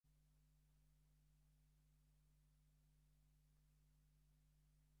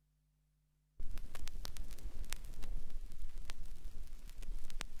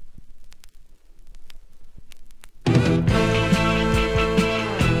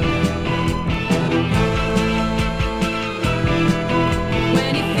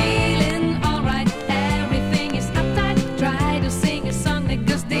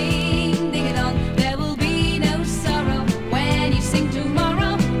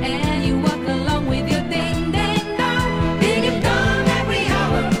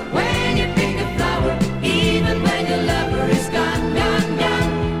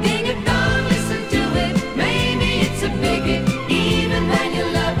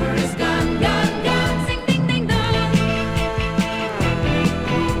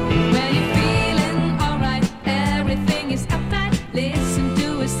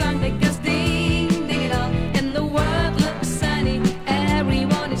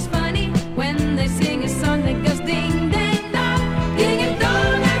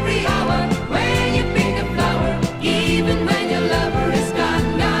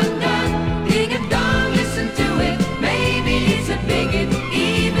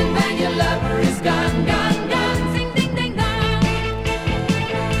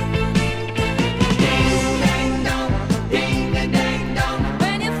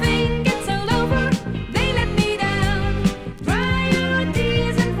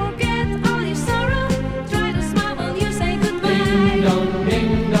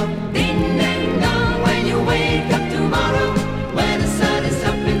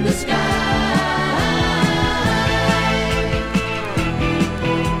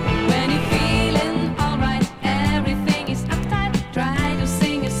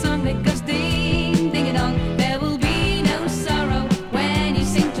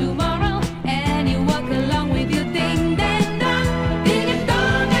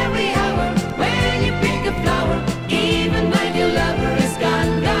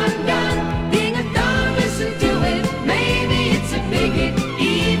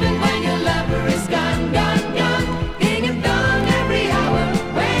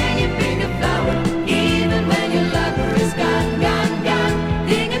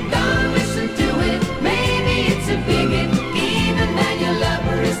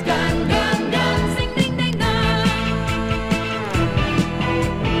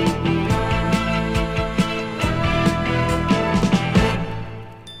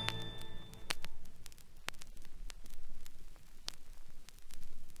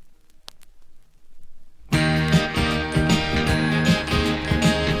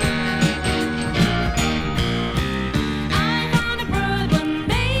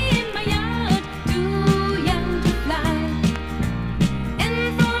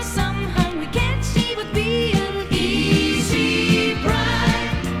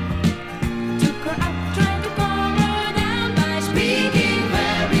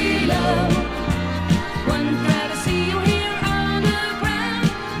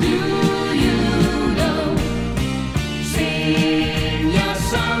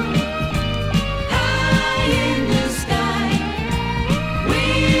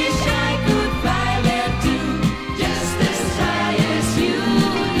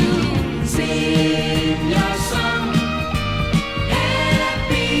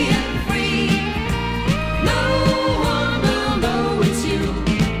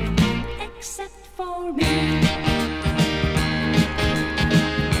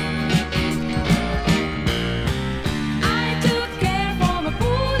I took care for my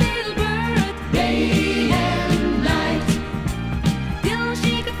poor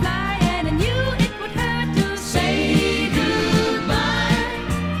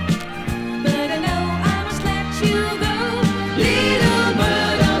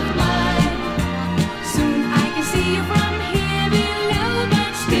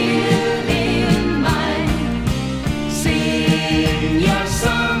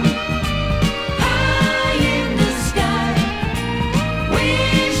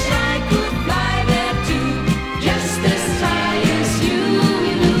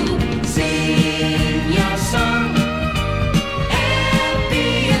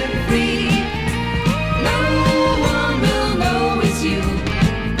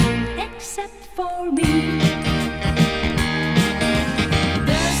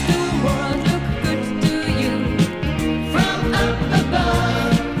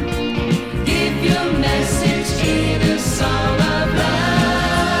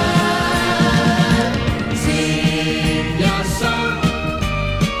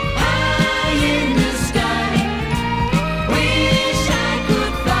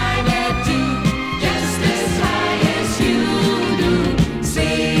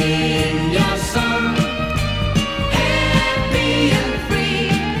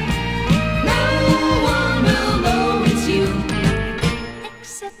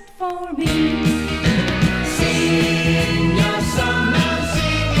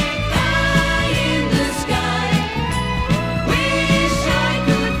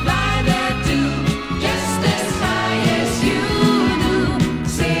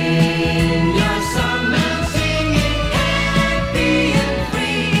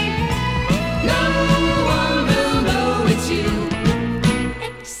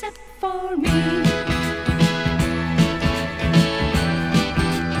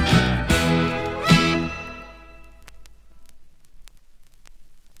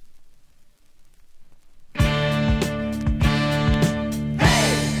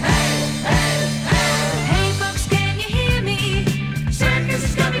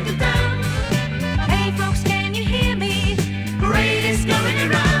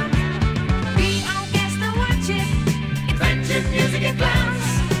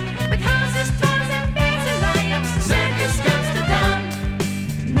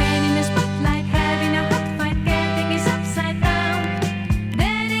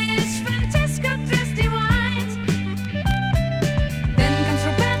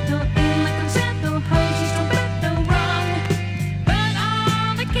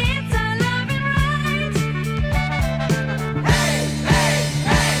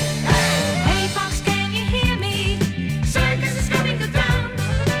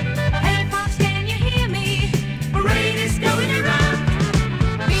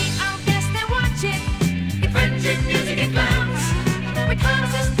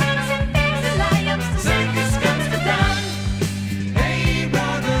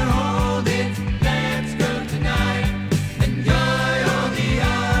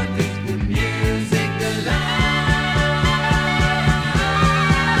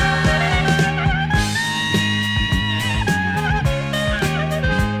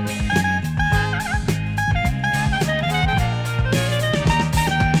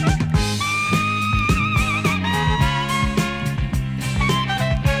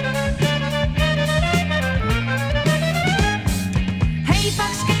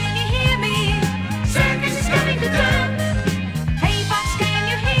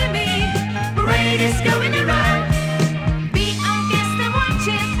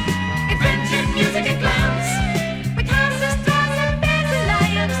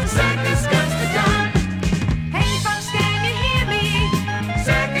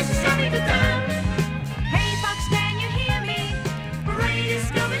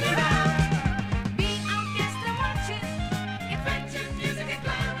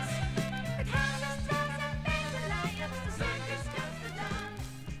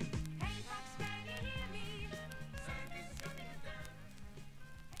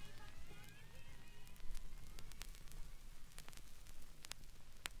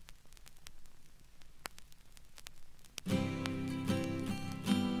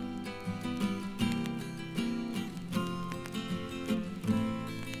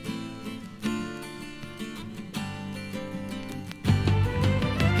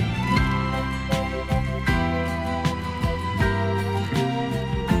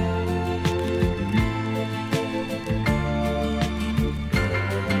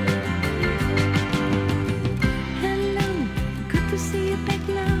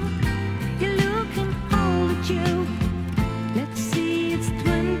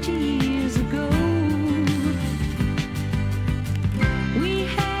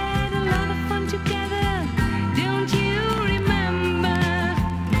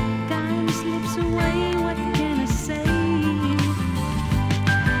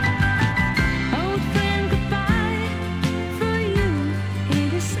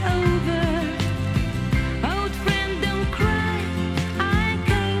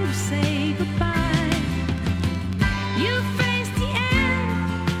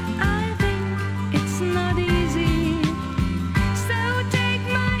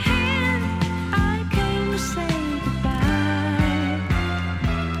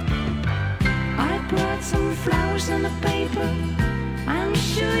on the paper. I'm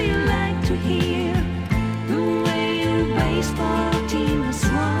sure you like to hear the way your baseball team has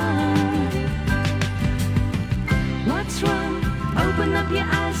won. What's wrong? Open up your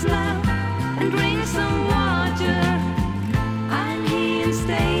eyes now and drink some water. I'm here and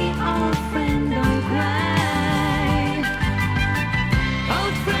stay, old friend, don't cry.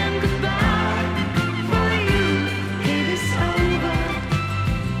 Old friend, goodbye. For you, it is over.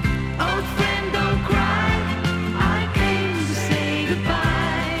 Old friend, don't cry. I came to say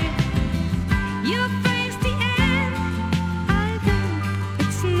goodbye. You face the end. I think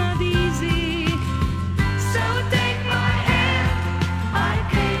it's not easy. So take my hand. I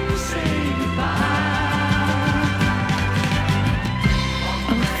came to say goodbye.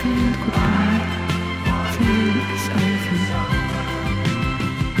 Old friend, goodbye. For you, it's over.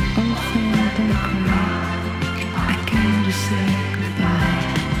 Old friend, don't cry. I came to say goodbye.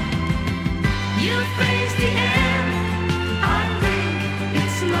 You face the end. I think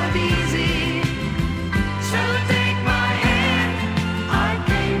it's not easy. So take my hand. I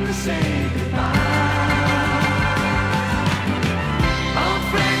came to say goodbye. Old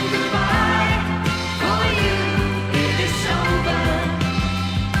friend, goodbye. For you, it is over.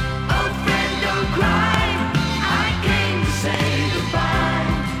 Old friend, don't cry. I came to say goodbye.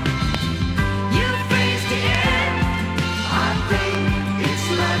 You face the end. I think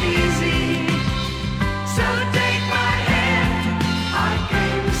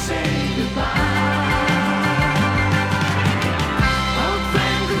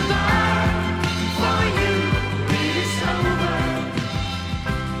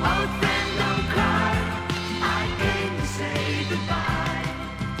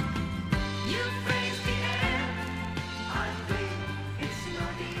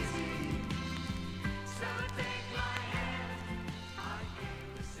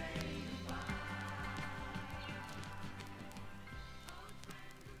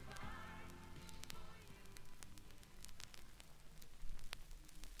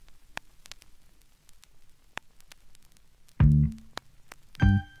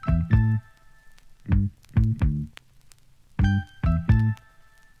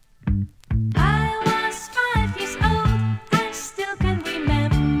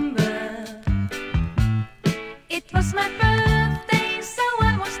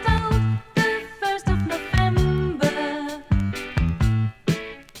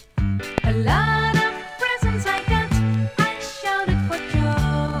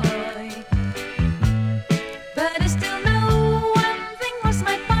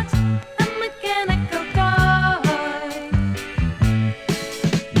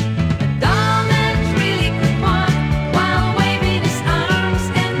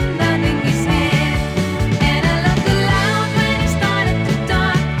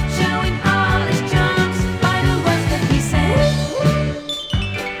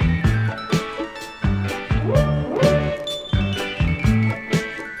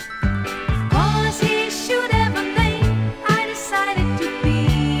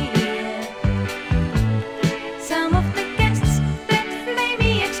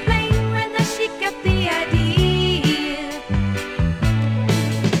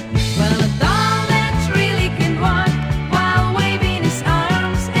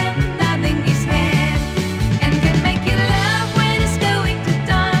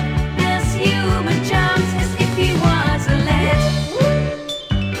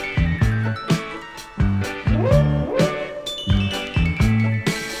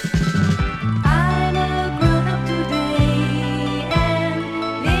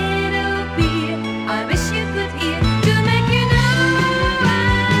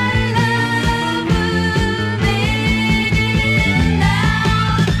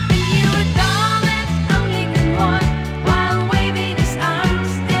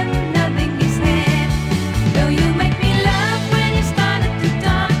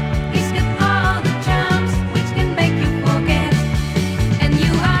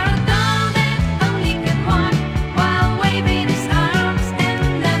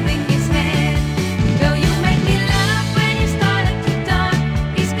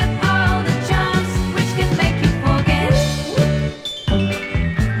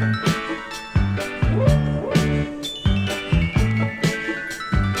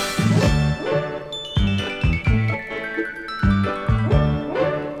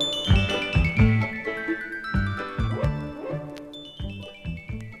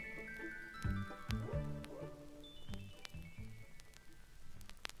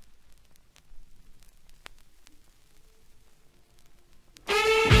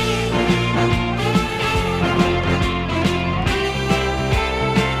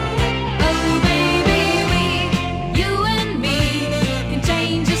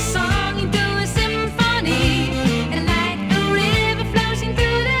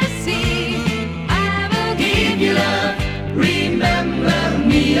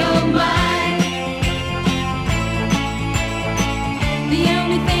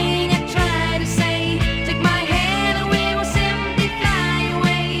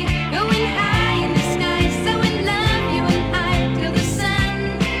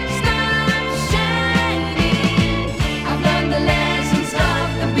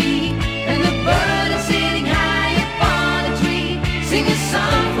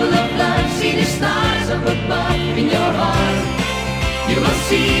see the stars up above in your heart. You will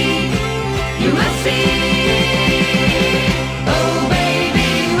see, you will see. Oh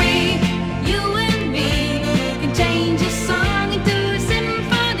baby, we, you and me, can change a song into a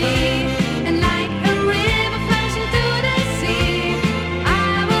symphony. And like a river flows into the sea,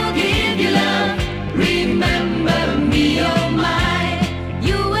 I will give you love, remember me, oh my.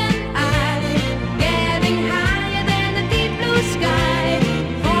 You and I, getting higher than the deep blue sky.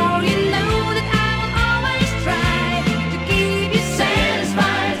 For you know that I will always try to keep you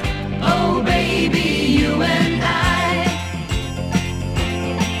satisfied. Oh baby, you and I.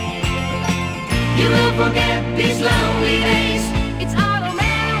 You will forget these lonely days. It's all a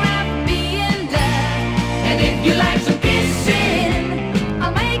matter of being there. And if you like some kissing,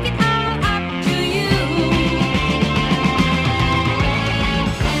 I'll make it all up to you.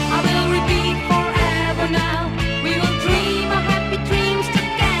 I will repeat forever now. We will dream of happy dreams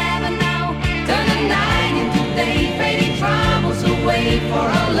together now. Turn the night into day, fading troubles away for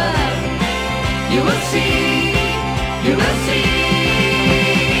our love. You will see.